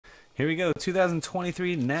Here we go.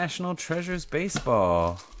 2023 National Treasures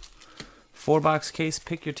Baseball. 4-box case,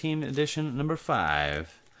 pick your team edition number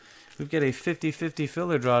 5. We've got a 50-50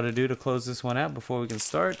 filler draw to do to close this one out before we can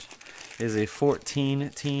start. It is a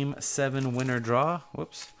 14-team 7-winner draw.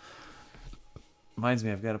 Whoops. Reminds me,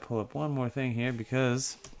 I've got to pull up one more thing here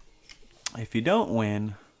because if you don't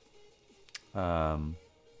win, the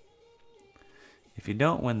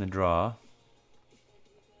draw,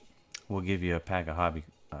 we'll give you a pack of hobby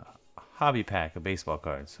pack of baseball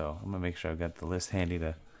cards. So I'm gonna make sure I've got the list handy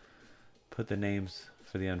to put the names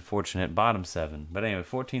for the unfortunate bottom 7. But anyway,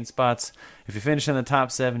 14 spots. If you finish in the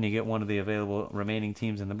top 7, you get one of the available remaining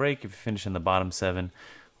teams in the break. If you finish in the bottom 7,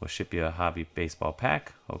 we'll ship you a hobby baseball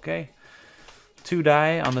pack. Okay. 2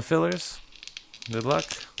 die on the fillers. Good luck.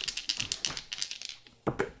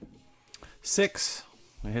 6.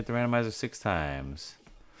 We hit the randomizer 6 times.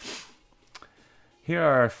 Here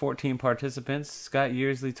are our 14 participants. Scott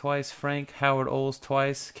Yearsley twice, Frank, Howard Oles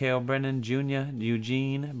twice, Cale Brennan, Jr.,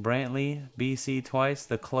 Eugene, Brantley, BC twice,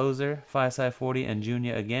 the closer, 5-side-40, and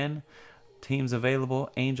Jr. again. Teams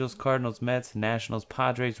available, Angels, Cardinals, Mets, Nationals,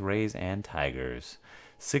 Padres, Rays, and Tigers.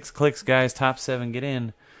 6 clicks, guys. Top 7 get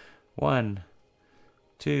in. 1,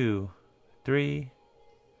 2, 3,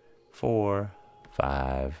 4,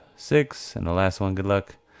 5, 6. And the last one, good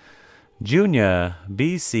luck. Junior,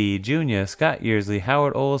 BC, Junior, Scott Yearsley,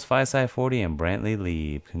 Howard Oles, 5-side-40, and Brantley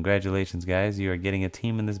Lieb. Congratulations, guys. You are getting a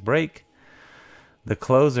team in this break. The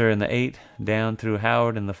closer in the 8, down through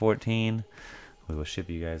Howard in the 14. We will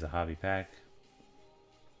ship you guys a hobby pack.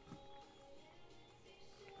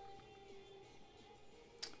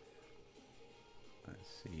 Let's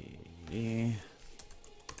see.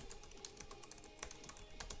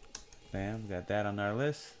 Bam, got that on our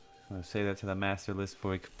list. I'm going to say that to the master list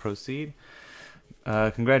before we proceed.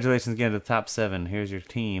 Congratulations again to the top 7. Here's your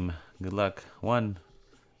team. Good luck. 1,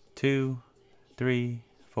 2, 3,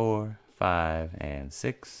 4, 5, and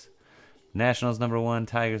 6. Nationals number 1,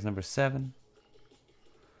 Tigers number 7.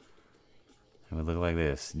 And we look like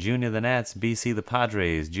this. Junior the Nats, BC the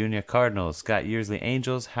Padres, Junior Cardinals, Scott Yearsley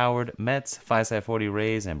Angels, Howard Mets, 5-side-40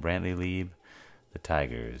 Rays, and Brantley Lieb the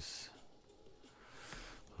Tigers.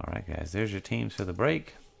 Alright guys, there's your teams for the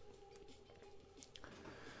break.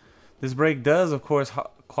 This break does, of course,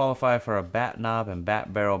 qualify for a bat knob and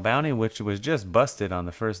bat barrel bounty, which was just busted on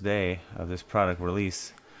the first day of this product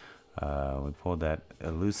release. We pulled that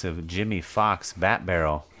elusive Jimmy Fox bat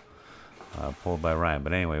barrel pulled by Ryan.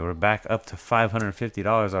 But anyway, we're back up to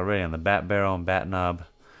 $550 already on the bat barrel and bat knob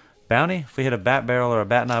bounty. If we hit a bat barrel or a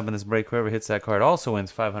bat knob in this break, whoever hits that card also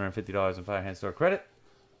wins $550 in Firehand Store credit.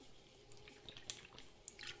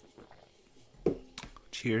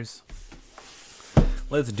 Cheers.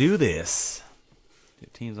 Let's do this. Your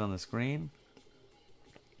team's on the screen.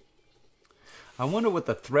 I wonder what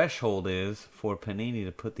the threshold is for Panini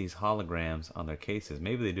to put these holograms on their cases.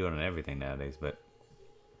 Maybe they do it on everything nowadays, but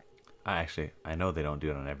I know they don't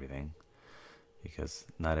do it on everything because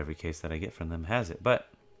not every case that I get from them has it. But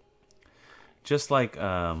just like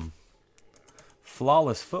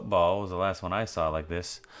Flawless Football was the last one I saw like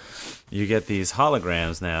this, you get these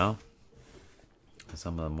holograms now.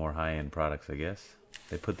 Some of the more high-end products, I guess.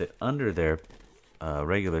 They put it under their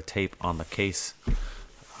regular tape on the case,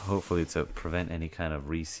 hopefully to prevent any kind of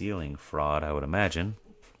resealing fraud, I would imagine.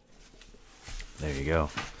 There you go.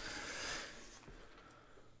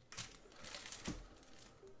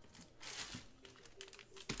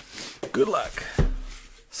 Good luck.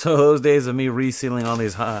 So those days of me resealing all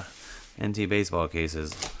these NT baseball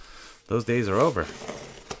cases, those days are over.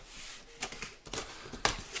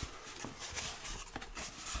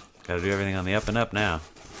 Gotta do everything on the up and up now.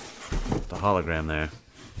 The hologram there.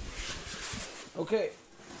 Okay.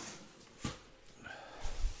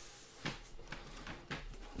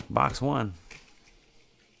 Box 1.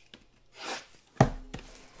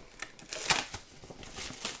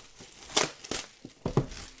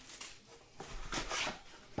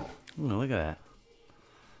 Ooh, look at that.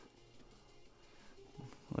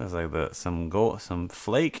 Looks like some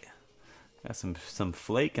flake. Got some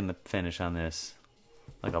flake in the finish on this.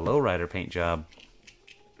 Like a lowrider paint job.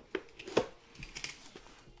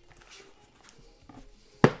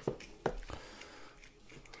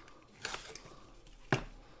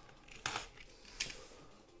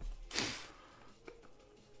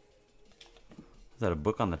 Is that a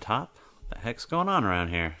book on the top? What the heck's going on around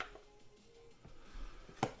here?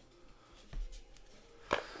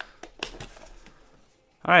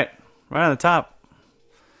 Alright, right on the top.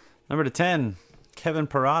 Number 10, Kevin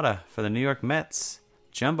Parada for the New York Mets.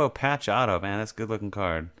 Jumbo patch auto. Man, that's a good looking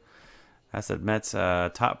card. That's the Mets'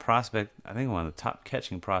 top prospect. I think one of the top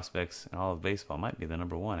catching prospects in all of baseball. Might be the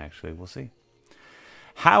 #1, actually. We'll see.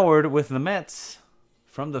 Howard with the Mets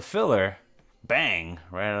from the filler. Bang!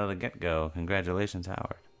 Right out of the get-go. Congratulations,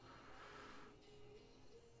 Howard.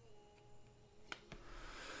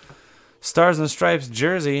 Stars and Stripes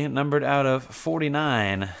jersey, numbered out of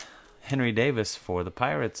 49. Henry Davis for the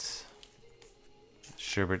Pirates.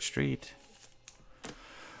 Sherbert Street.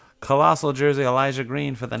 Colossal jersey, Elijah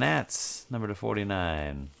Green for the Nats, number to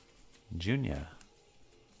 49. Junior.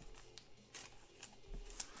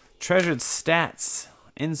 Treasured stats,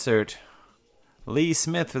 insert. Lee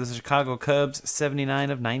Smith for the Chicago Cubs,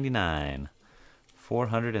 79 of 99.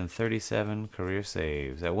 437 career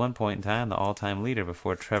saves. At one point in time, the all-time leader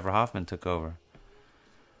before Trevor Hoffman took over.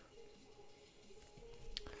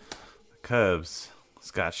 The Cubs,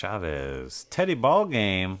 Scott Chavez. Teddy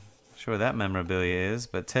Ballgame. Sure what that memorabilia is,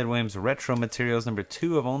 but Ted Williams Retro Materials number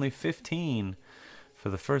 2 of only 15 for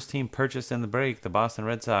the first team purchased in the break, the Boston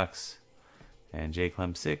Red Sox. And J.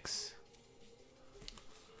 Clem 6.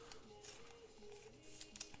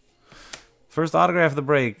 First autograph of the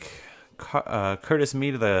break, Curtis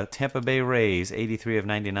Mead of the Tampa Bay Rays, 83 of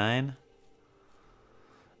 99.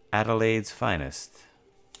 Adelaide's finest.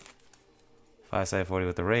 5/40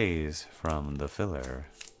 with the Rays from the filler.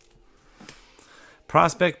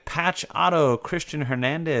 Prospect patch auto, Christian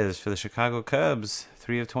Hernandez for the Chicago Cubs,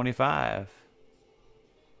 3 of 25.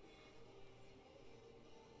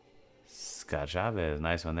 Scott Chavez,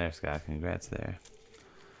 nice one there, Scott. Congrats there.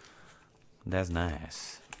 That's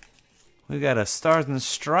nice. We got a Stars and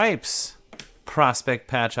Stripes prospect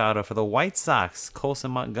patch auto for the White Sox,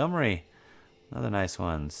 Colson Montgomery. Another nice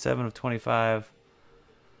one, 7 of 25.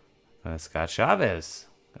 Scott Chavez.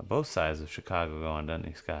 Got both sides of Chicago going, doesn't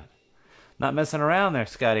he, Scott? Not messing around there,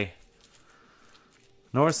 Scotty.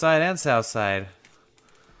 North side and south side.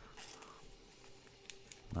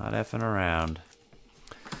 Not effing around.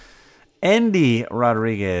 Andy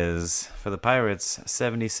Rodriguez for the Pirates,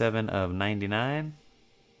 77 of 99.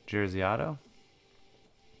 Jersey auto.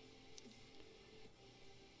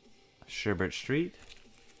 Sherbert Street.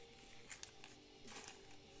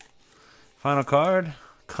 Final card.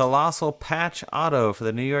 Colossal patch auto for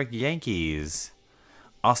the New York Yankees.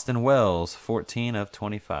 Austin Wells, 14 of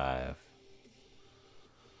 25.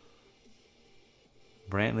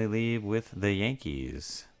 Brantley Lee with the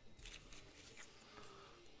Yankees.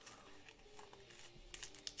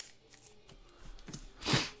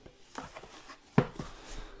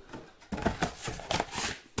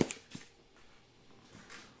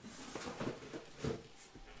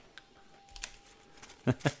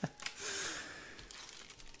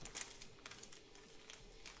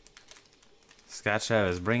 Scott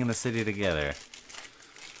Chavez bringing the city together.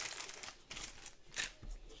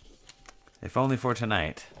 If only for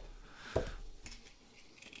tonight.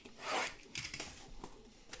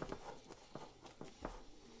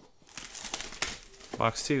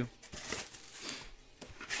 Box 2.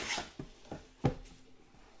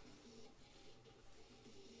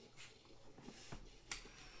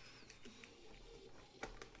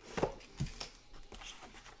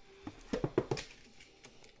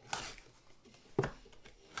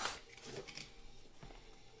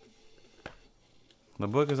 The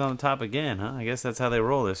book is on the top again, huh? I guess that's how they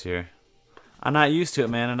roll this year. I'm not used to it,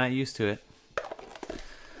 man. I'm not used to it.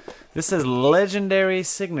 This says Legendary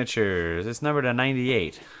Signatures. It's numbered to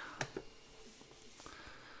 98.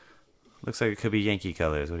 Looks like it could be Yankee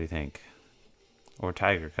colors. What do you think? Or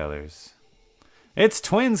Tiger colors. It's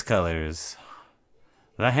Twins colors.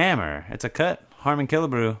 The Hammer. It's a cut. Harmon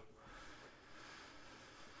Killebrew.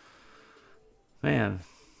 Man.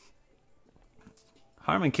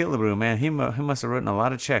 Harmon Killebrew, man, he must have written a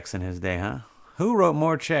lot of checks in his day, huh? Who wrote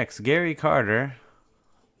more checks? Gary Carter,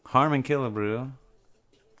 Harmon Killebrew,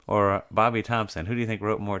 or Bobby Thompson? Who do you think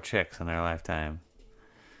wrote more checks in their lifetime?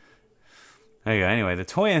 There you go. Anyway, the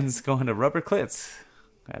Twins going to Rubber Klitz.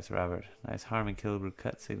 That's Robert. Nice Harmon Killebrew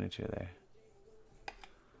cut signature there.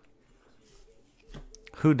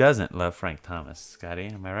 Who doesn't love Frank Thomas, Scotty?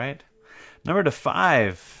 Am I right? Number to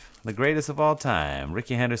 5, the greatest of all time,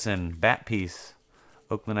 Ricky Henderson, bat piece.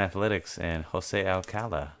 Oakland Athletics and Jose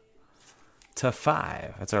Alcala. To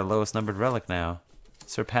 5. That's our lowest numbered relic now.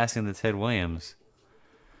 Surpassing the Ted Williams.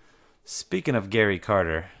 Speaking of Gary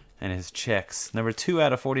Carter and his checks. Number 2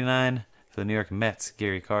 out of 49 for the New York Mets.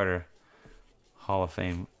 Gary Carter. Hall of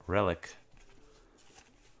Fame relic.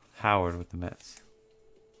 Howard with the Mets.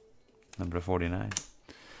 Number 49.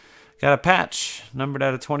 Got a patch. Numbered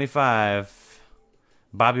out of 25.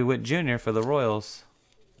 Bobby Witt Jr. for the Royals.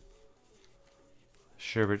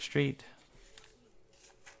 Sherbert Street.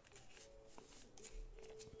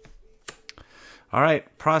 All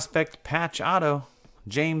right, prospect patch auto.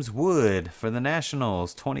 James Wood for the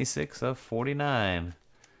Nationals, 26 of 49.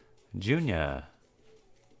 Junior.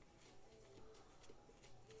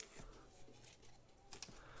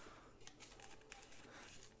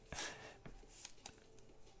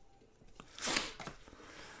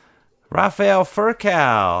 Rafael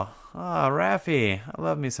Furcal. Ah, Raffy. I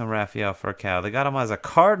love me some Rafael Furcal. They got him as a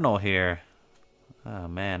Cardinal here. Oh,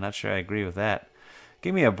 man, not sure I agree with that.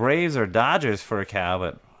 Give me a Braves or Dodgers Furcal,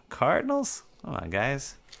 but Cardinals? Come on,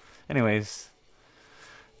 guys. Anyways,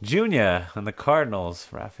 Junior and the Cardinals,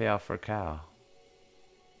 Rafael Furcal.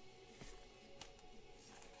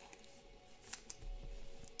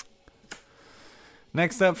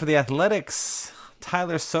 Next up for the Athletics,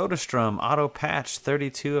 Tyler Soderstrom, auto patch,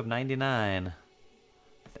 32 of 99.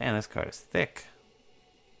 Damn, this card is thick.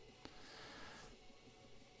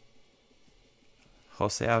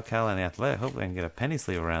 Jose Alcala and the Athletic. Hope they can get a penny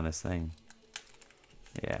sleeve around this thing.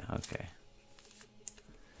 Yeah, okay.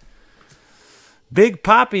 Big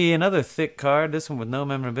Poppy, another thick card. This one with no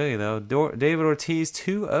memorabilia, though. David Ortiz,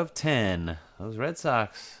 2 of 10. Those Red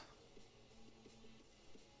Sox.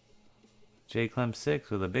 J. Clem 6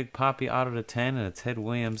 with a Big Poppy auto to 10 and a Ted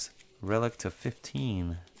Williams relic to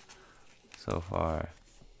 15 so far.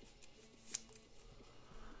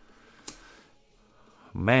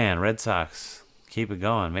 Man, Red Sox. Keep it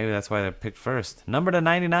going. Maybe that's why they're picked first. Number to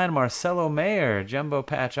 99, Marcelo Mayer. Jumbo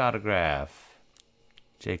patch autograph.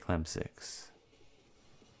 J. Clem 6.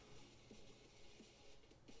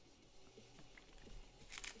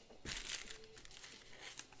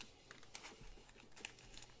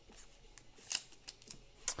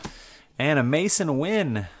 And a Mason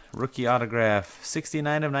Wynn rookie autograph.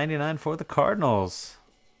 69 of 99 for the Cardinals.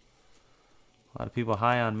 A lot of people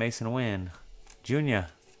high on Mason Wynn. Junior.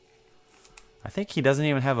 I think he doesn't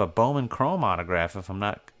even have a Bowman Chrome autograph, if I'm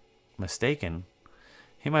not mistaken.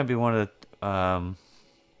 He might be one of the...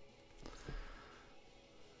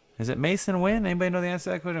 is it Mason Wynn? Anybody know the answer to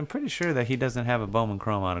that question? I'm pretty sure that he doesn't have a Bowman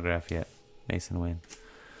Chrome autograph yet. Mason Wynn.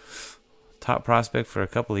 Top prospect for a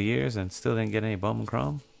couple of years and still didn't get any Bowman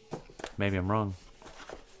Chrome? Maybe I'm wrong.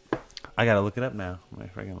 I gotta look it up now. I'm gonna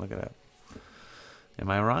freaking look it up. Am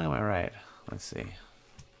I wrong? Am I right? Let's see.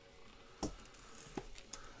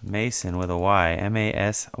 Mason with a Y.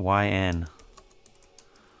 M-A-S-Y-N.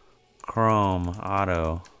 Chrome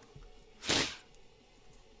auto.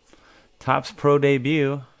 Topps Pro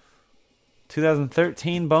debut.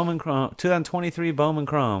 2013 Bowman Chrome. 2023 Bowman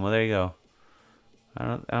Chrome. Well, there you go. I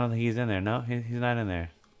don't think he's in there. No, he's not in there.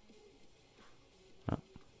 No.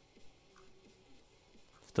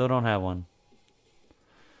 Still don't have one.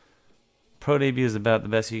 Pro debut is about the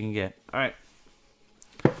best you can get. All right.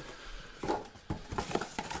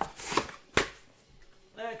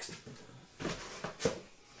 Next.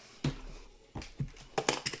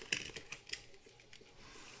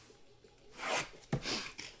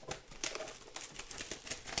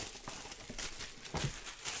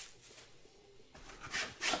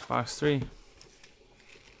 Box 3.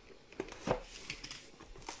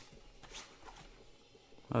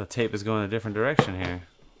 Oh, the tape is going a different direction here.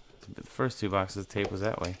 The first 2 boxes, the tape was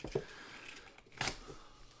that way.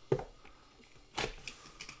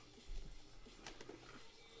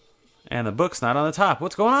 And the book's not on the top.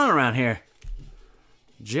 What's going on around here?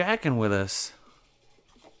 Jacking with us.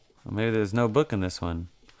 Well, maybe there's no book in this one.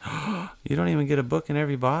 You don't even get a book in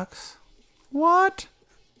every box? What?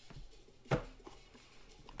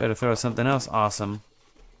 Better throw something else awesome.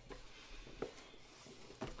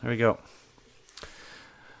 Here we go.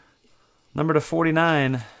 Number to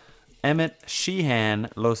 49, Emmett Sheehan,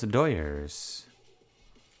 Los Doyers.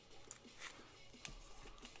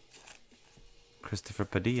 Christopher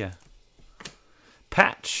Padilla.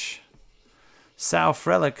 Patch. Sal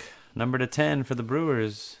Frelick, number to 10 for the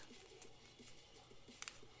Brewers.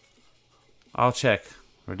 I'll check.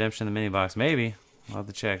 Redemption in the mini box. Maybe. I'll have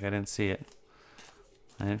to check. I didn't see it.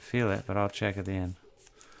 I didn't feel it, but I'll check at the end.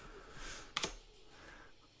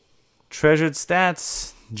 Treasured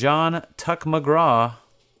stats. John Tuck McGraw.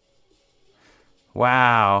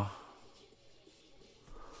 Wow.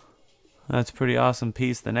 That's a pretty awesome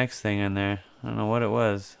piece. The next thing in there. I don't know what it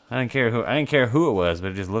was. I didn't care who it was,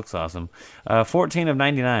 but it just looks awesome. 14 of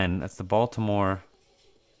 99. That's the Baltimore.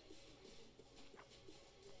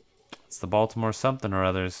 It's the Baltimore something or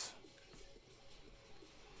others.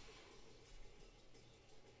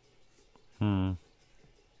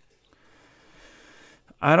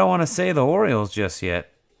 I don't want to say the Orioles just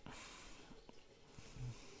yet.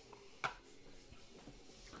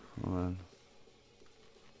 Hold on.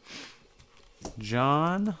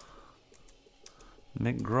 John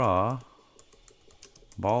McGraw,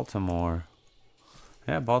 Baltimore.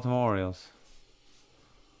 Yeah, Baltimore Orioles.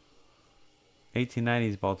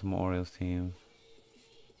 1890s Baltimore Orioles team.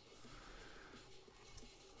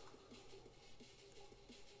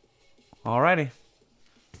 Alrighty.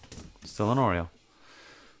 Still an Oriole.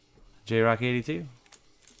 J-Rock 82.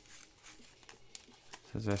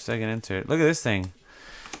 This is our second insert. Look at this thing.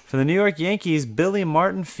 For the New York Yankees, Billy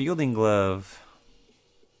Martin fielding glove.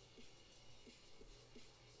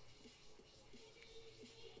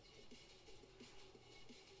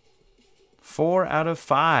 Four out of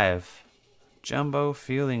 5. Jumbo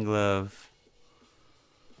fielding glove.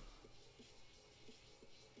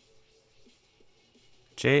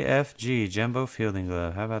 JFG, Jumbo fielding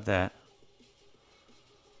glove. How about that?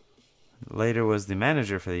 Later was the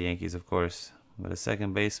manager for the Yankees, of course, but a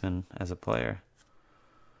second baseman as a player.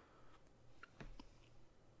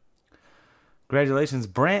 Congratulations,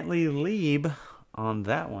 Brantley Lieb, on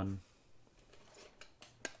that one.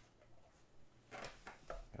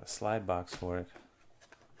 Got a slide box for it.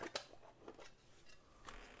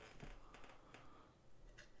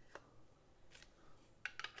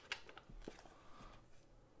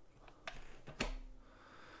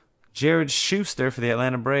 Jared Schuster for the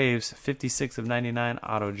Atlanta Braves, 56 of 99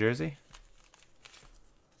 auto jersey.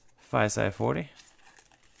 5x40.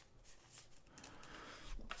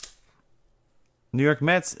 New York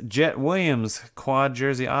Mets, Jet Williams, quad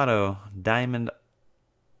jersey auto. Diamond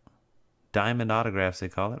autographs, they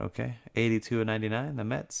call it. Okay. 82 of 99, the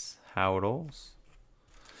Mets. Howard Oles.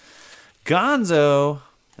 Gonzo.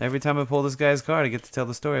 Every time I pull this guy's card, I get to tell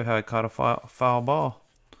the story of how I caught a foul ball.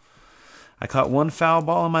 I caught one foul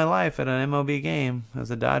ball in my life at an MLB game. It was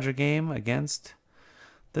a Dodger game against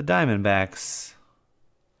the Diamondbacks.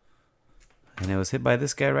 And it was hit by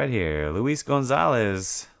this guy right here, Luis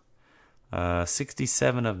Gonzalez.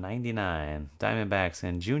 67 of 99. Diamondbacks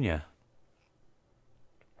and Junior.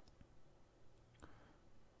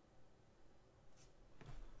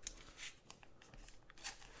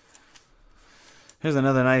 Here's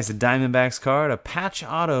another nice Diamondbacks card. A patch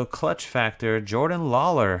auto clutch factor, Jordan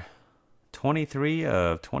Lawler. 23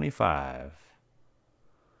 of 25.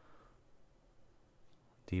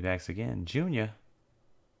 D-backs again. Junior.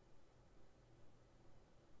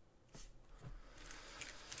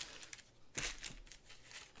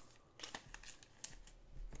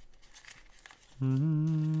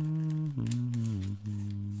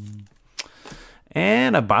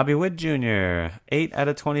 And a Bobby Witt Jr. 8 out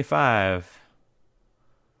of 25.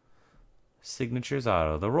 Signatures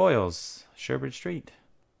auto. The Royals. Sherbert Street.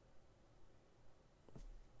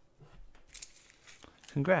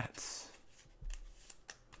 Congrats.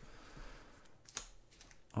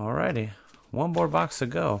 Alrighty. One more box to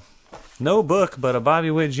go. No book, but a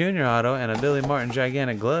Bobby Witt Jr. auto and a Billy Martin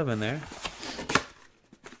gigantic glove in there.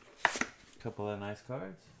 Couple of nice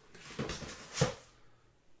cards.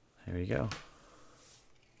 There you go.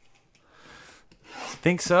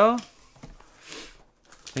 Think so?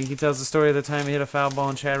 Think he tells the story of the time he hit a foul ball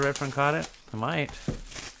and Chad Redfern caught it? I might.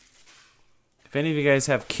 If any of you guys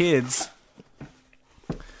have kids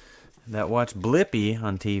that watch Blippi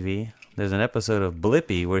on TV, there's an episode of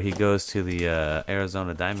Blippi where he goes to the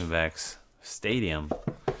Arizona Diamondbacks stadium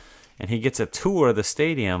and he gets a tour of the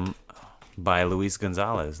stadium by Luis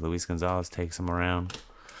Gonzalez. Luis Gonzalez takes him around,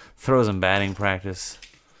 throws him batting practice,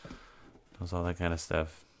 does all that kind of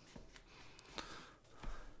stuff.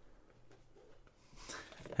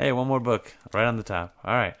 Hey, one more book right on the top.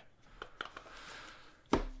 All right.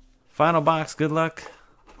 Final box. Good luck.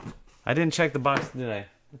 I didn't check the box, did I?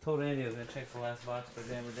 I told Andy I was going to check the last box for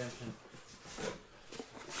damn redemption.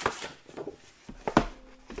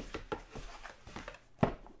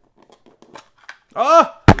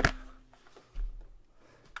 Oh!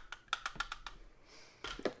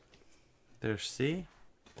 There's C.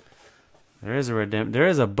 There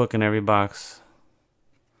is a book in every box.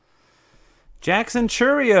 Jackson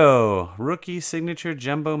Chourio, rookie signature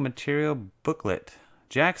jumbo material booklet.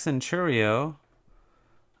 Jackson Chourio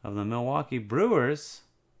of the Milwaukee Brewers.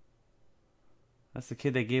 That's the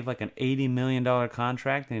kid they gave like an $80 million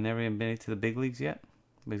contract and he never even been to the big leagues yet.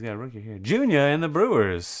 But he's got a rookie here. Junior and the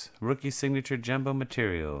Brewers. Rookie signature jumbo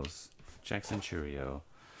materials. Jackson Chourio.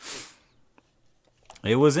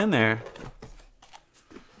 It was in there.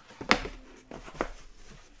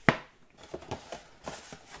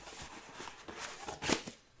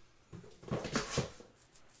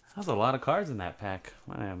 There's a lot of cards in that pack.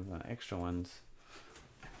 Might have extra ones.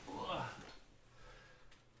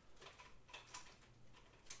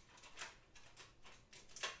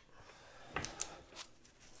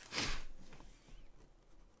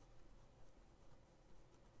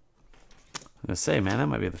 I'm gonna say, man, that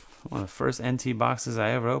might be one of the first NT boxes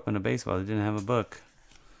I ever opened a baseball that didn't have a book.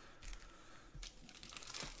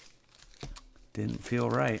 Didn't feel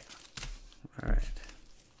right. All right.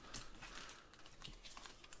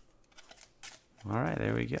 All right,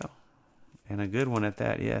 there we go. And a good one at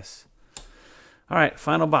that, yes. All right,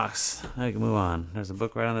 final box. I can move on. There's a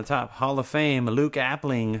book right on the top. Hall of Fame, Luke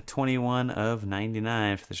Appling,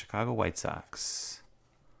 21/99 for the Chicago White Sox.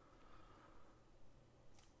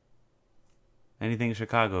 Anything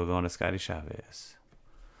Chicago going to Scotty Chavez.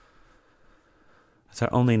 That's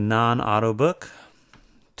our only non-auto book.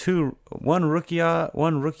 One rookie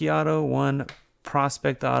auto, one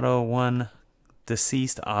prospect auto, one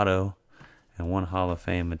deceased auto, and one Hall of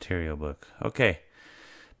Fame material book. Okay.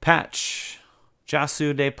 Patch.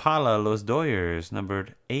 Jasu de Pala, Los Doyers,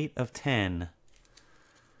 numbered 8/10.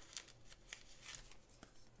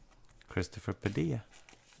 Christopher Padilla.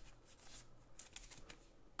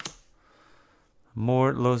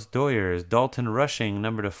 More Los Doyers. Dalton Rushing,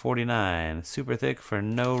 number to 49. Super thick for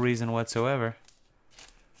no reason whatsoever.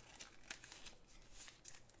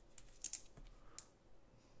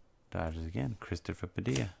 Dodgers again. Christopher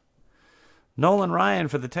Padilla. Nolan Ryan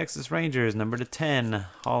for the Texas Rangers, number to 10.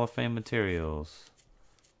 Hall of Fame materials.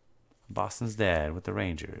 Boston's dad with the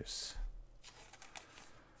Rangers.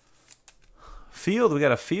 Field, we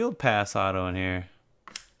got a field pass auto in here.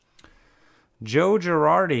 Joe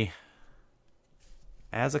Girardi.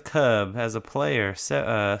 As a Cub, as a player,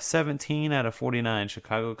 17/49,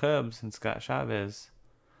 Chicago Cubs, and Scott Chavez.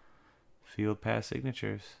 Field pass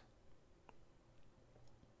signatures.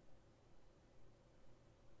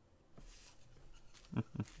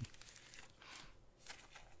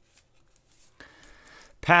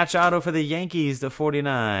 Patch auto for the Yankees, the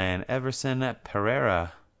 49, Everson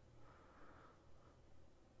Pereira.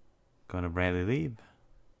 Going to Bradley Lieb.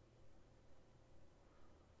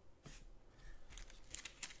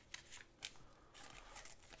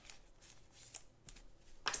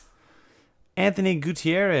 Anthony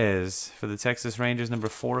Gutierrez for the Texas Rangers, number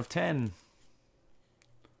 4/10.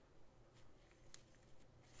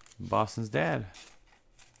 Boston's dad.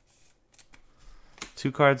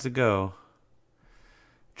 2 cards to go.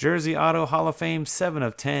 Jersey Auto Hall of Fame,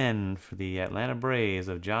 7/10 for the Atlanta Braves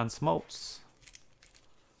of John Smoltz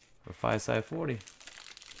for 5/40.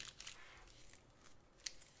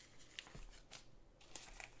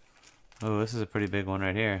 Oh, this is a pretty big one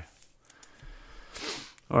right here.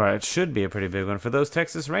 All right, it should be a pretty big one. For those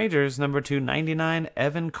Texas Rangers, number 299,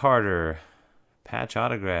 Evan Carter. Patch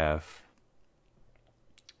autograph.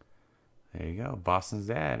 There you go. Boston's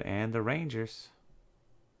dad and the Rangers.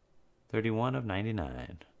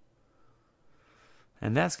 31/99.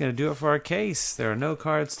 And that's going to do it for our case. There are no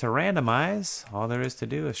cards to randomize. All there is to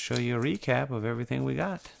do is show you a recap of everything we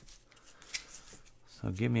got. So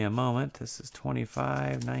give me a moment. This is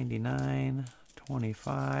 25.99,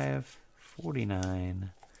 25,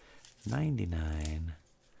 49, 99.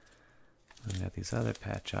 We got these other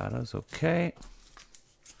patch autos. Okay.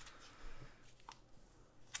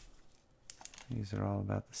 These are all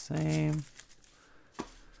about the same.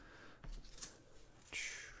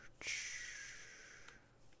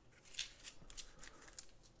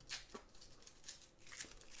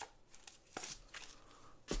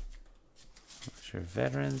 Your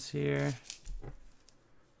veterans here.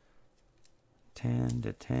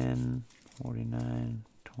 10/10, 49,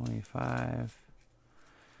 25.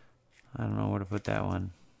 I don't know where to put that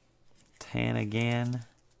one. 10 again.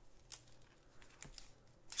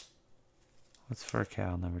 What's for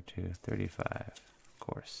Cal number 2? 35, of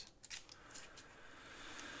course.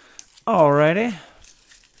 Alrighty.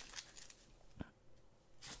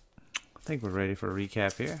 I think we're ready for a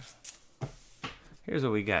recap here. Here's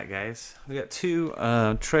what we got, guys. We got 2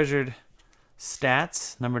 treasured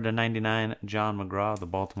stats. Number to 99, John McGraw, the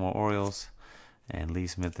Baltimore Orioles, and Lee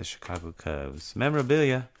Smith, the Chicago Cubs.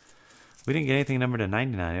 Memorabilia. We didn't get anything numbered to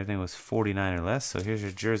 99. Everything was 49 or less. So here's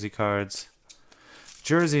your jersey cards.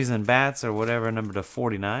 Jerseys and bats or whatever, number to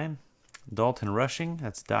 49. Dalton Rushing,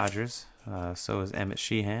 that's Dodgers. So is Emmett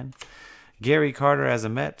Sheehan. Gary Carter as a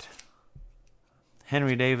Met.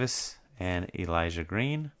 Henry Davis and Elijah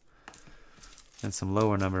Green. And some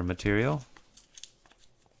lower number material.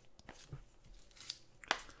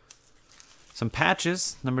 Some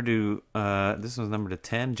patches. Number to this was number to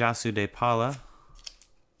 10. Jasu De Paula.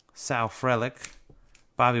 Sal Frelick.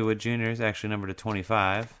 Bobby Wood Jr. is actually number to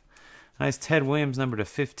 25. Nice Ted Williams number to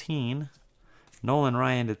 15. Nolan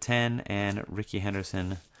Ryan to 10. And Ricky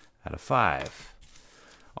Henderson out of 5.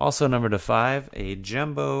 Also number to 5. A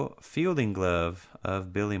jumbo fielding glove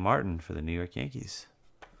of Billy Martin for the New York Yankees.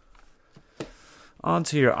 On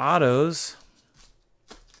to your autos.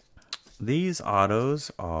 These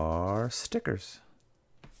autos are stickers.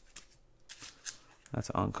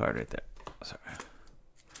 That's an on card right there. Sorry.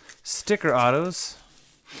 Sticker autos.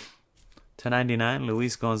 /99,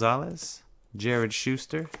 Luis Gonzalez, Jared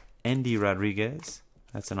Schuster, Endy Rodriguez.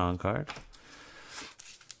 That's an on-card.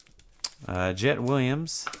 Jet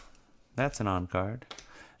Williams. That's an on-card.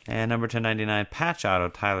 And number /99, patch auto,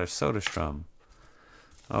 Tyler Soderstrom.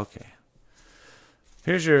 Okay.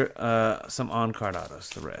 Here's your some on-card autos,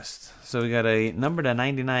 the rest. So we got a number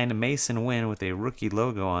 /99 Mason Wynn with a rookie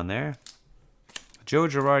logo on there. Joe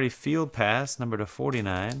Girardi Field Pass, number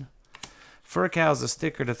 /49. Furcow's a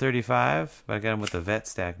sticker /35. But I got him with the vet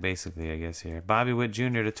stack, basically, I guess, here. Bobby Witt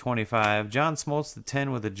Jr. /25. John Smoltz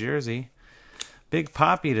 /10 with a jersey. Big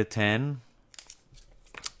Poppy /10.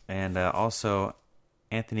 And also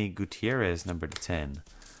Anthony Gutierrez, number /10.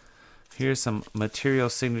 Here's some material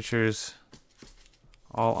signatures,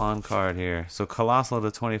 all on card here. So Colossal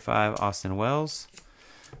 /25, Austin Wells.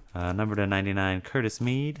 Number /99, Curtis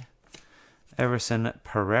Mead. Everson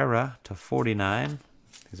Pereira /49.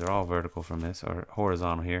 These are all vertical from this, or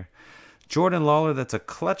horizontal here. Jordan Lawler, that's a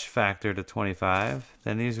clutch factor /25.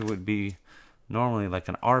 Then these would be normally like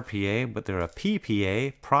an RPA, but they're a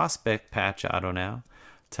PPA, prospect patch auto now.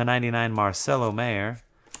 /99 Marcelo Mayer.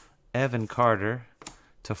 Evan Carter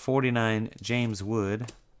 /49 James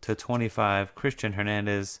Wood. /25 Christian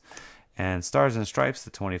Hernandez. And Stars and Stripes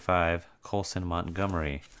 /25 Colson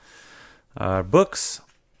Montgomery. Books.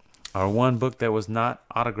 Our one book that was not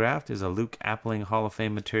autographed is a Luke Appling Hall of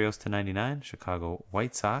Fame Materials /99, Chicago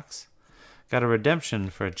White Sox. Got a redemption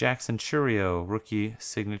for Jackson Churio, rookie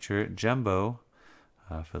signature jumbo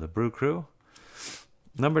for the Brew Crew.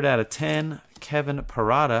 Numbered out of 10, Kevin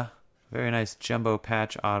Parada. Very nice jumbo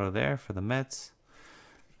patch auto there for the Mets.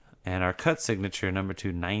 And our cut signature, number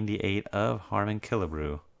 /298 of Harmon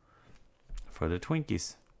Killebrew for the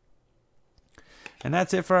Twinkies. And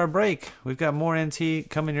that's it for our break. We've got more NT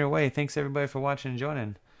coming your way. Thanks everybody for watching and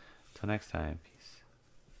joining. Until next time.